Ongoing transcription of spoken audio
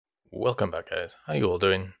Welcome back, guys. How you all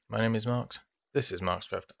doing? My name is Marx. This is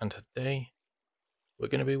Marxcraft, and today we're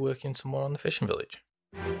going to be working some more on the fishing village.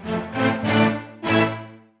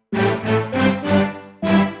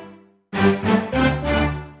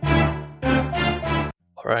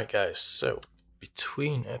 Alright guys, so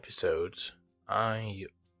between episodes I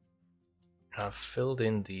have filled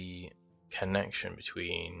in the connection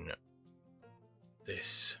between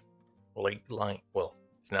this lake-like, well,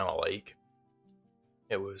 it's now a lake.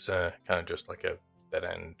 It was kind of just like a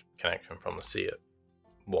dead-end connection from the sea at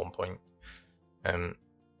one point.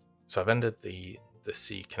 So I've ended the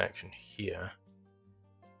sea connection here,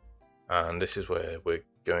 and this is where we're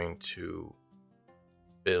going to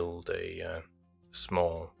build a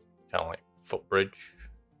small kind of like footbridge,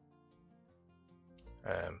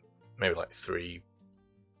 maybe like three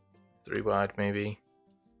wide, maybe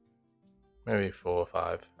 4 or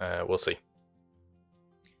 5. We'll see.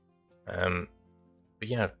 But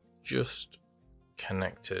yeah, I've just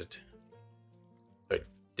disconnected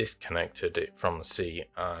it from the sea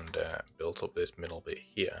and built up this middle bit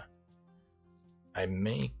here. I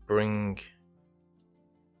may bring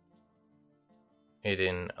it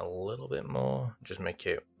in a little bit more, just make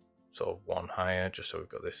it sort of one higher, just so we've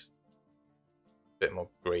got this bit more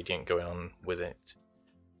gradient going on with it.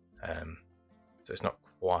 So it's not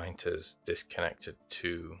quite as disconnected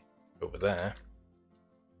to over there.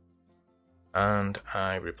 And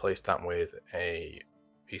I replaced that with a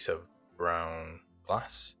piece of brown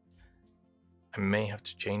glass. I may have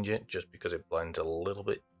to change it just because it blends a little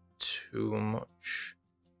bit too much,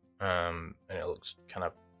 and it looks kind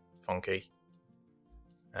of funky,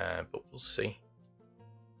 but we'll see.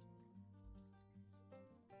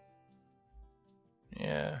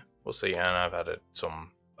 Yeah, we'll see. And I've added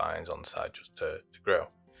some vines on the side just to grow.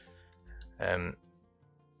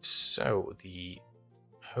 So the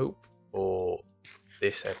hope for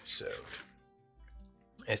this episode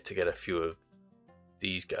is to get a few of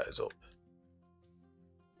these guys up,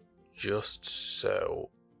 just so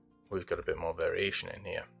we've got a bit more variation in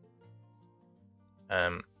here.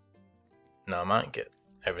 Now I might get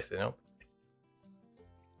everything up,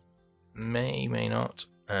 may not.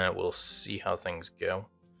 We'll see how things go.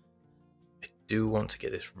 I do want to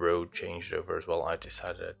get this road changed over as well. I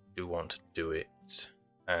decided I do want to do it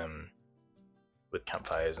with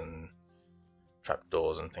campfires and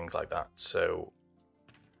trapdoors and things like that, so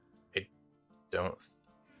I don't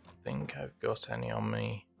think I've got any on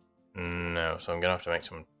me. No, so I'm gonna have to make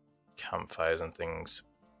some campfires and things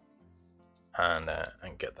and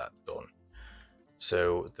get that done.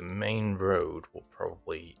 So the main road will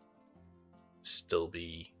probably still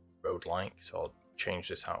be road-like, so I'll change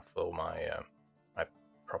this out for my my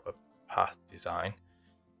proper path design.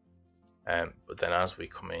 But then as we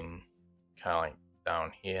come in, kind of like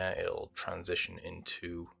down here, it'll transition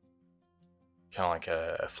into kind of like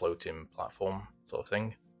a floating platform sort of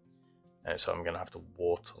thing. So I'm going to have to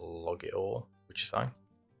waterlog it all, which is fine.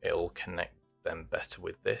 It'll connect them better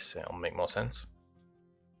with this, it'll make more sense.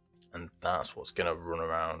 And that's what's going to run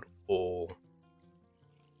around all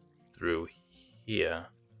through here,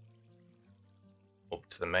 up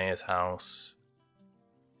to the mayor's house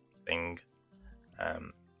thing.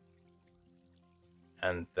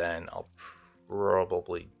 And then I'll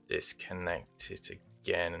probably disconnect it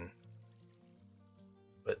again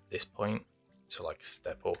at this point to like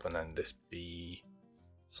step up, and then this be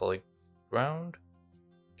solid ground.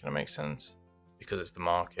 Can it make sense? Because it's the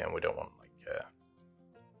market and we don't want like a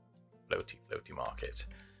floaty market.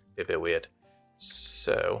 Be a bit weird.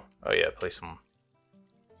 So, oh yeah, place some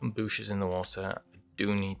bushes in the water. I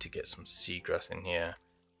do need to get some seagrass in here,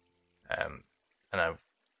 and I've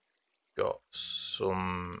got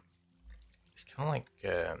some, it's kind of like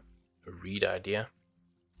a reed idea.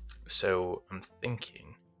 So I'm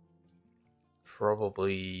thinking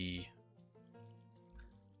probably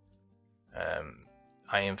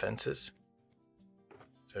iron fences.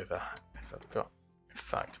 So if I've got, in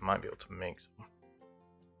fact, I might be able to make some.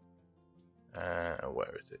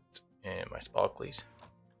 Where is it? In my sparklies.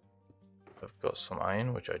 I've got some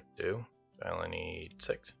iron, which I do. I only need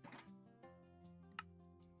 6.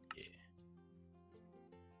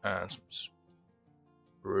 And some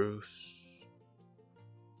spruce,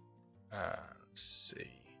 and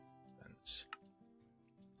see, fence.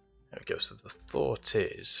 There we go. So the thought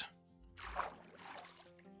is,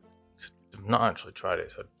 I've not actually tried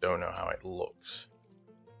it, so I don't know how it looks,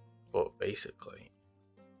 but basically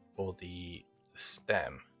for the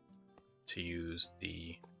stem to use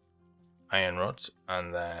the iron rods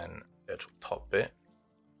and then the actual top bit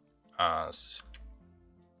as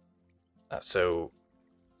that. So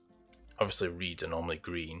obviously reeds are normally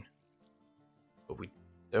green, but we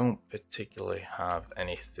don't particularly have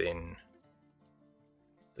anything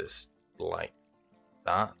that's like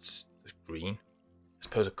that. That's green. I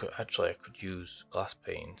suppose I could use glass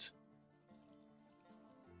panes.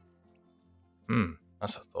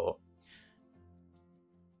 That's a thought.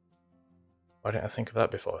 Why didn't I think of that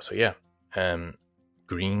before? So yeah,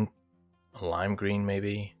 green, lime green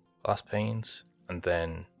maybe, glass panes, and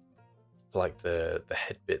then like the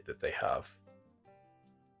head bit that they have,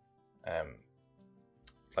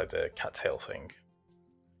 like the cattail thing,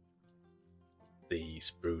 the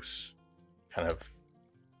spruce kind of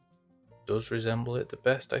does resemble it the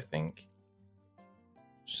best, I think.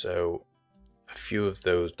 So a few of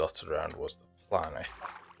those dotted around was the plan. I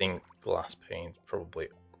think glass panes probably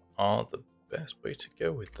are the best way to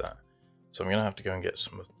go with that. So I'm gonna have to go and get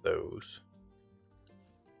some of those.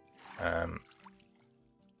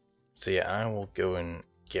 So yeah, I will go and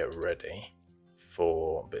get ready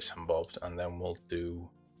for bits and bobs, and then we'll do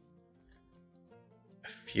a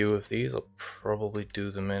few of these. I'll probably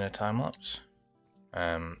do them in a time lapse.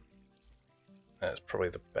 That's probably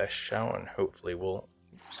the best shout, and hopefully we'll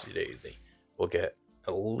get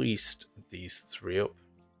at least these 3 up.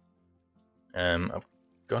 I've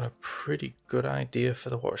got a pretty good idea for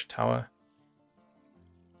the watchtower.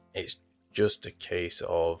 It's just a case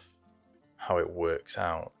of how it works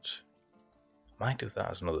out. I might do that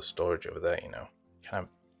as another storage over there, you know, kind of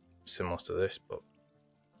similar to this, but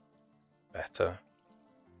better-ish.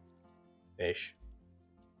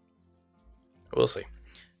 We'll see.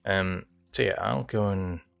 So yeah, I'll go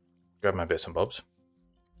and grab my bits and bobs,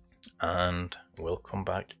 and we'll come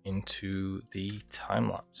back into the time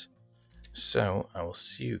lapse. So I will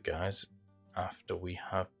see you guys after we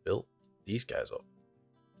have built these guys up.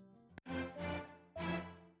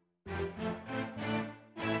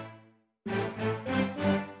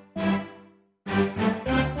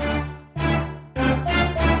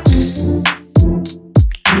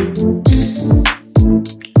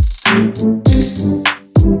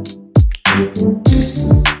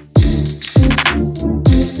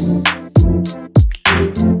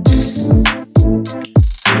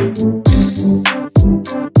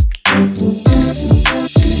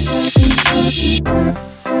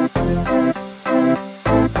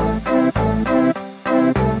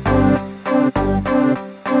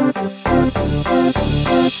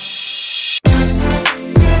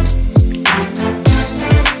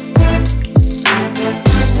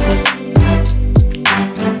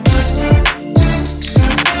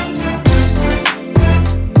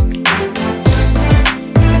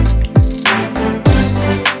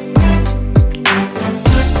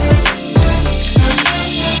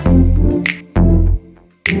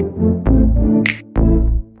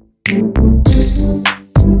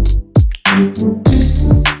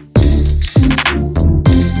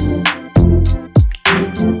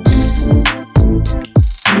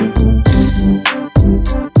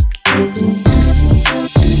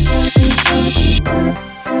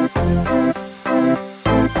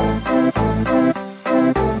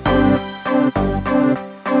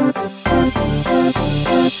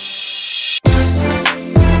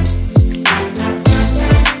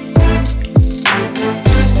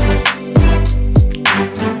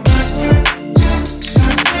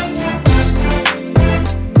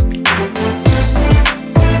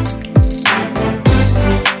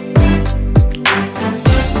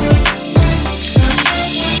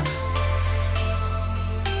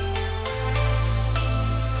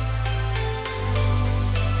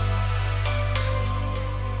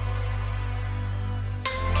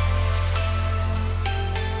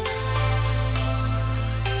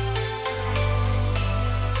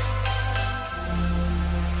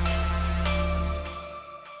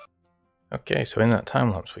 Okay, so in that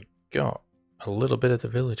time lapse we got a little bit of the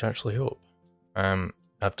village actually up.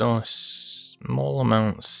 I've done a small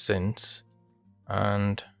amount since,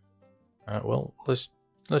 and well, let's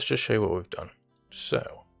just show you what we've done.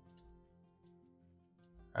 So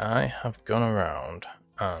I have gone around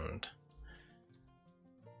and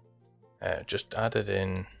just added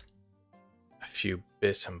in a few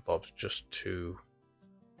bits and bobs just to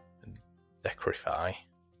decorify,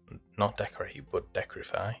 not decorate, but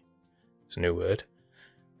decorify. It's a new word.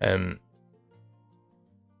 The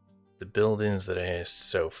buildings that are here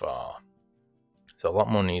so far, so a lot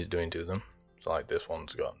more needs doing to them. So like this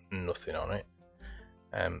one's got nothing on it.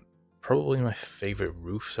 Probably my favourite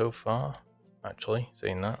roof so far, actually,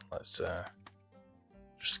 saying that. Let's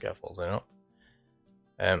just scaffolding up.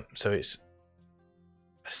 So it's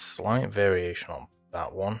a slight variation on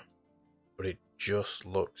that one, but it just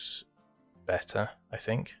looks better, I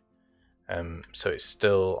think. So it's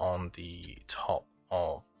still on the top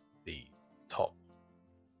of the top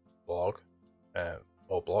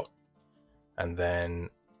ore block, and then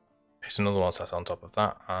it's another one sat on top of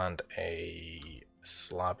that, and a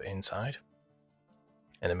slab inside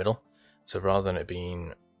in the middle. So rather than it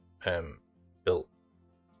being built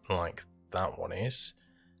like that one is,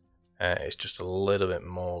 it's just a little bit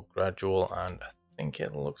more gradual, and I think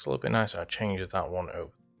it looks a little bit nicer. I changed that one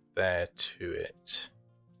over there to it,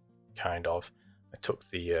 kind of. I took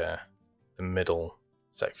the middle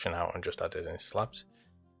section out and just added in slabs,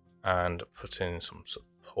 and put in some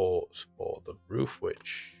supports for the roof,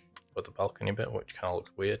 for the balcony bit, which kind of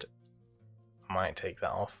looks weird. I might take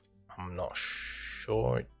that off. I'm not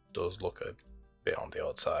sure. It does look a bit on the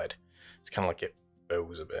odd side. It's kind of like it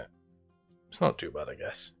bows a bit. It's not too bad, I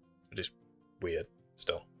guess, but it's weird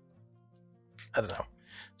still. I don't know.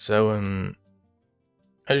 So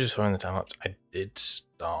as you saw in the time lapse, I did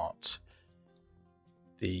start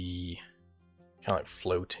the kind of like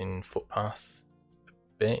floating footpath a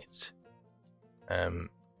bit, and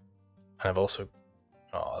I've also,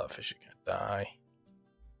 oh, that fish is gonna die.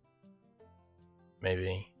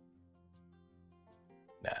 Maybe.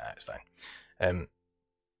 Nah, it's fine.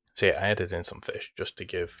 So yeah, I added in some fish just to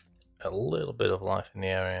give a little bit of life in the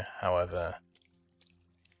area. However,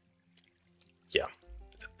 yeah,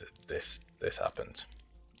 this happened.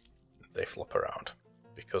 They flop around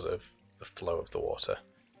because of the flow of the water.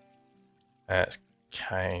 It's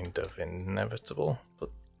kind of inevitable,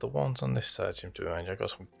 but the ones on this side seem to be managed. I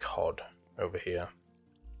got some cod over here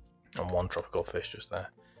and one tropical fish just there.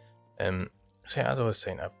 So yeah, as I was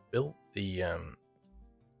saying, I built the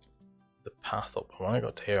path up, and when I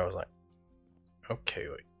got to here I was like, okay,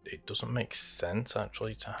 wait, it doesn't make sense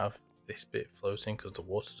actually to have this bit floating because the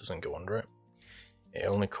water doesn't go under it. It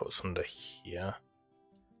only cuts under here,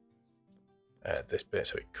 this bit,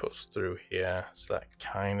 so it cuts through here, so that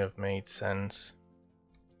kind of made sense.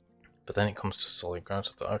 But then it comes to solid ground,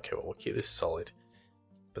 so I thought, okay, well, we'll keep this solid,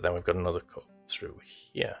 but then we've got another cut through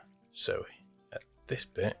here. So at this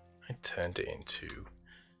bit I turned it into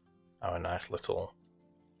our nice little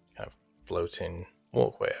kind of floating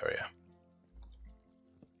walkway area.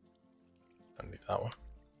 Don't need that one.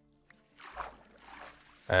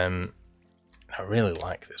 I really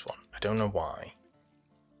like this one. I don't know why.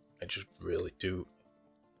 I just really do.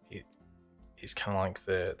 It's kind of like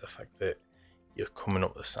the fact that you're coming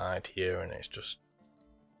up the side here, and it's just,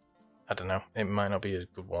 I don't know. It might not be as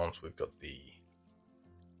good once we've got the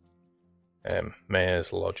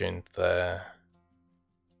mayor's lodging there,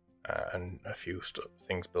 and a few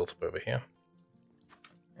things built up over here.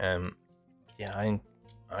 Yeah,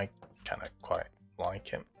 I kind of quite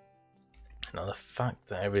like it. Now the fact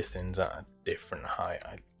that everything's at a different height,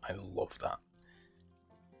 I love that.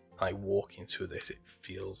 Like walking through this, it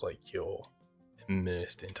feels like you're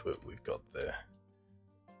immersed into it. We've got the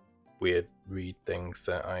weird reed things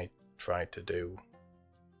that I tried to do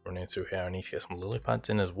running through here. I need to get some lily pads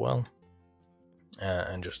in as well,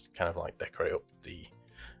 and just kind of like decorate up the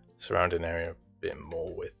surrounding area a bit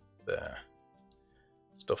more with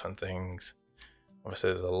stuff and things.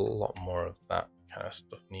 Obviously there's a lot more of that kind of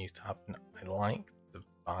stuff needs to happen. I like the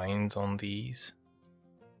vines on these,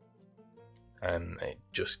 and it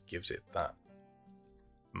just gives it that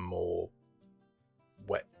more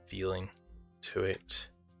wet feeling to it.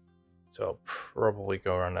 So I'll probably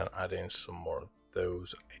go around and add in some more of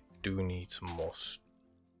those. I do need some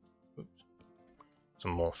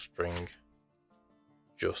more string,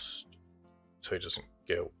 just so it doesn't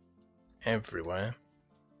go everywhere.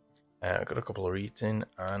 I got a couple of reeds in,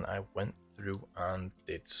 and I went through and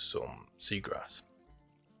did some seagrass,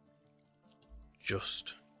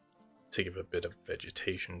 just to give a bit of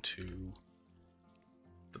vegetation to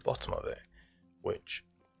the bottom of it, which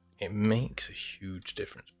it makes a huge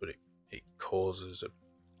difference, but it causes a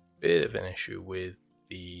bit of an issue with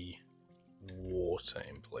the water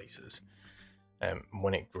in places.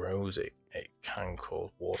 When it grows, it can cause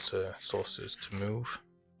water sources to move,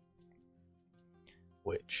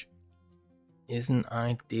 which isn't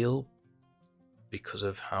ideal because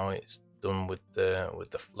of how it's done with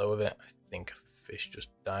the flow of it. I think a fish just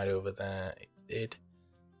died over there. It did.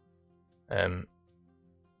 But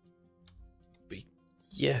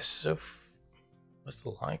yes, so where's the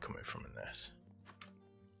light coming from in this?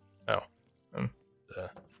 Oh, I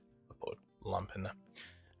put a lamp in there.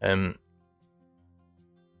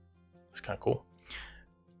 It's kind of cool.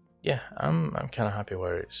 Yeah, I'm kind of happy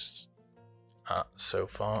where it's at so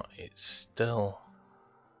far. It's still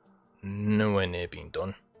nowhere near being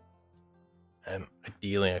done.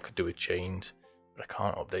 Ideally I could do a chains, but I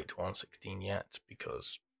can't update to 1.16 yet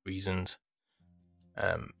because reasons.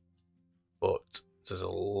 But there's a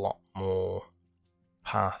lot more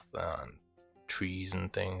path and trees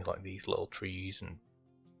and things, like these little trees and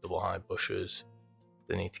double high bushes,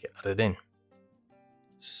 they need to get added in.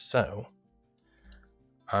 So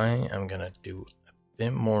I am going to do a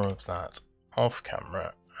bit more of that off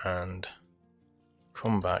camera and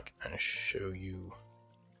come back and show you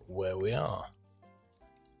where we are.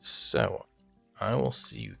 So I will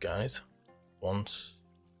see you guys once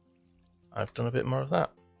I've done a bit more of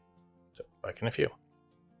that. So back in a few.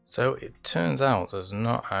 So it turns out there's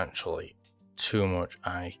not actually too much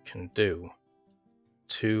I can do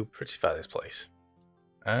to prettify this place.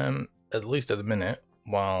 At least at the minute,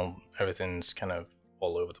 while everything's kind of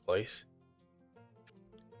all over the place.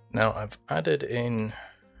 Now I've added in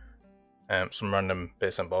some random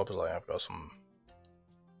bits and bobs, like I've got some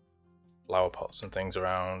flower pots and things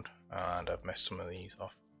around, and I've messed some of these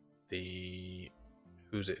off the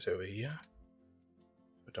who's it's over here.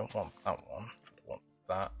 I don't want that one, I don't want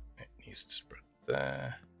that, it needs to spread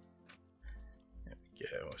there. There we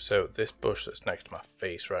go. So this bush that's next to my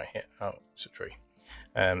face right here, oh, it's a tree.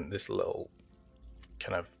 This little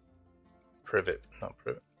kind of not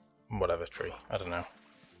privet, whatever tree, I don't know.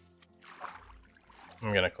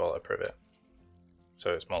 I'm gonna call it a privet. So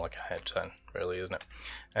it's more like a hedge then, really, isn't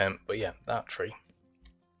it? But yeah, that tree,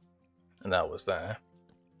 and that was there.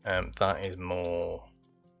 That is more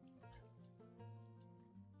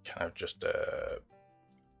kind of just a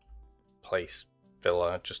place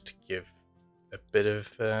filler, just to give a bit of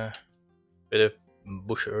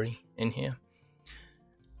bushery in here.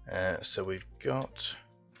 So we've got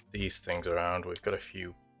these things around. We've got a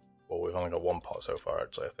few. Well, we've only got one pot so far,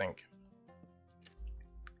 actually, I think.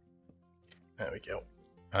 There we go.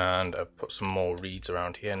 And I've put some more reeds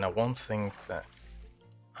around here. Now, one thing that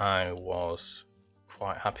I was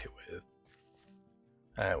quite happy with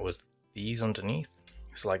was these underneath.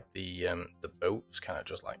 It's like the boats kind of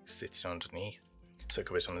just like sitting underneath. So it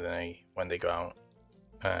could be something they, when they go out,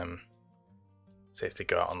 say if they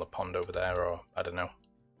go out on the pond over there, or I don't know,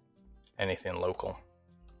 anything local,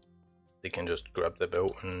 they can just grab their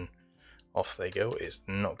boat and off they go. It's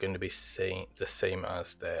not going to be the same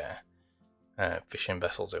as their fishing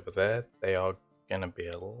vessels over there. They are going to be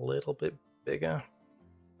a little bit bigger.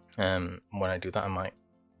 When I do that, I might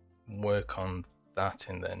work on that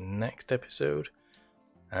in the next episode.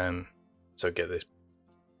 So get this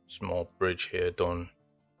small bridge here done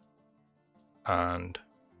and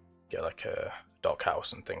get like a dock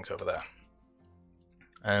house and things over there.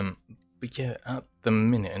 But yeah, at the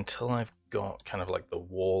minute, until I've got kind of like the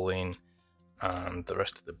walling and the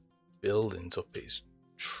rest of the buildings up, it's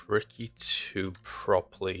tricky to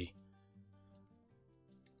properly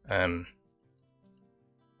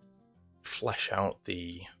flesh out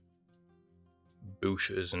the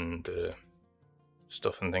bushes and the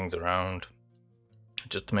stuff and things around,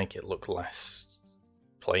 just to make it look less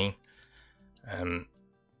plain.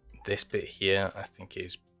 This bit here I think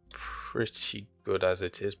is pretty good as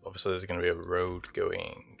it is, but obviously there's going to be a road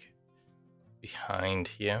going behind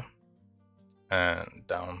here and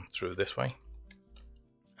down through this way,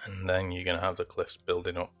 and then you're going to have the cliffs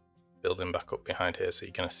building back up behind here, so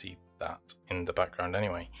you're going to see that in the background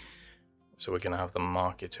anyway. So we're going to have the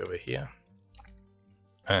market over here,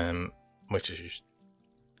 which is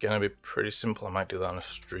going to be pretty simple. I might do that on a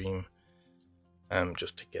stream,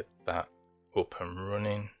 just to get that up and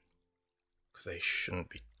running, because they shouldn't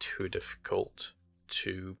be too difficult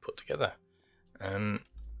to put together.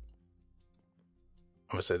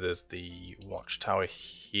 Obviously there's the watchtower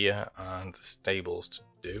here and the stables to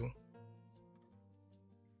do,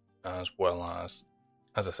 as well as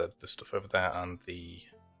I said, the stuff over there and the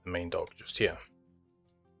main dock just here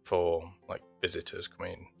for like visitors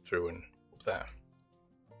coming through and up there.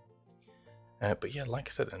 But yeah, like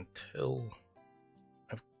I said, until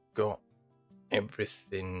I've got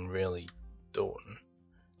everything really done,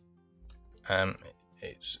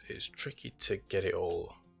 it's tricky to get it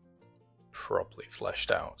all properly fleshed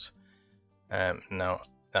out. Now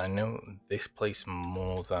I know this place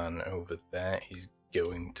more than over there is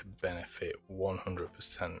going to benefit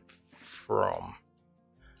 100% from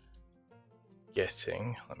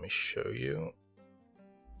getting, let me show you,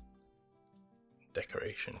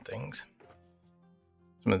 decoration things,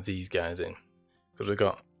 some of these guys in, because we've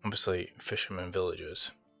got obviously fishermen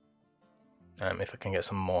villagers. If I can get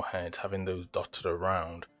some more heads, having those dotted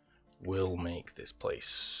around will make this place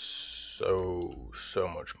so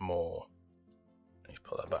much more. Let me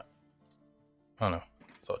put that back. Oh no, I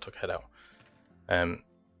thought I took a head out.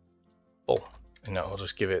 Well, you know, I'll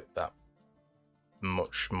just give it that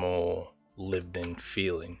much more lived in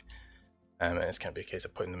feeling. And it's going to be a case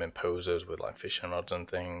of putting them in poses with like fishing rods and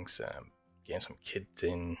things, getting some kids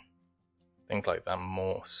in, things like that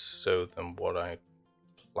more so than what I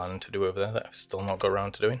plan to do over there that I've still not got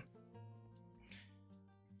around to doing.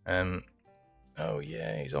 Oh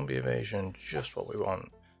yay, zombie evasion, just what we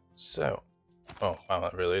want. So, oh wow,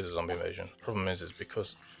 that really is a zombie evasion. Problem is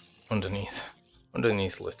because underneath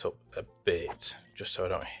lit up a bit, just so I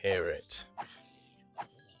don't hear it.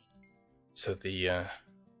 So they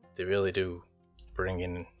really do bring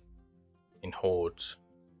in hordes.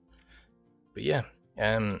 But yeah,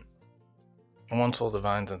 once all the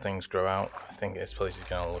vines and things grow out, I think this place is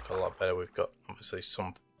going to look a lot better. We've got obviously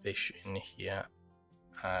some fish in here.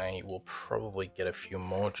 I will probably get a few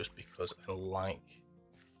more just because I like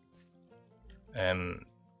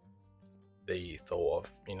the thought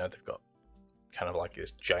of, you know, they've got kind of like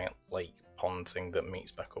this giant lake pond thing that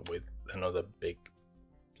meets back up with another big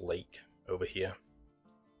lake over here,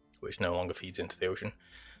 which no longer feeds into the ocean.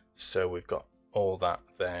 So we've got all that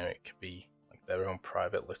there. It could be like their own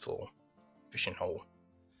private little fishing hole,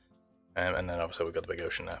 and then obviously we've got the big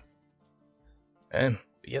ocean there.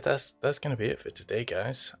 But yeah, that's going to be it for today,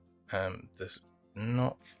 guys. There's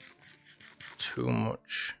not too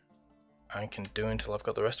much I can do until I've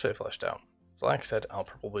got the rest of it fleshed out. So like I said, I'll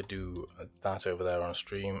probably do that over there on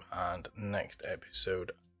stream, and next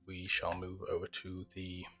episode we shall move over to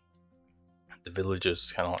the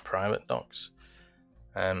villagers, kind of like private docks,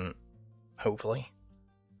 hopefully.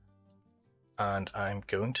 And I'm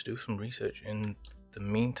going to do some research in the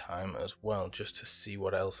meantime as well, just to see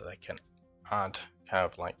what else I can add, kind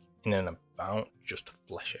of like in and about, just to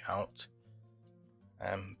flesh it out.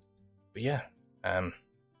 But yeah,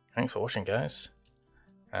 thanks for watching, guys.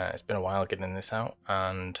 It's been a while getting this out,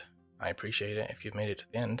 and I appreciate it if you've made it to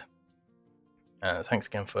the end. Thanks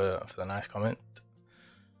again for the nice comments.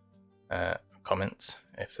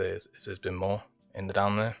 If there's been more in the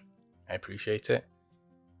down there, I appreciate it.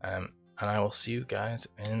 And I will see you guys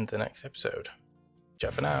in the next episode.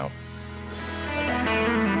 Ciao for now.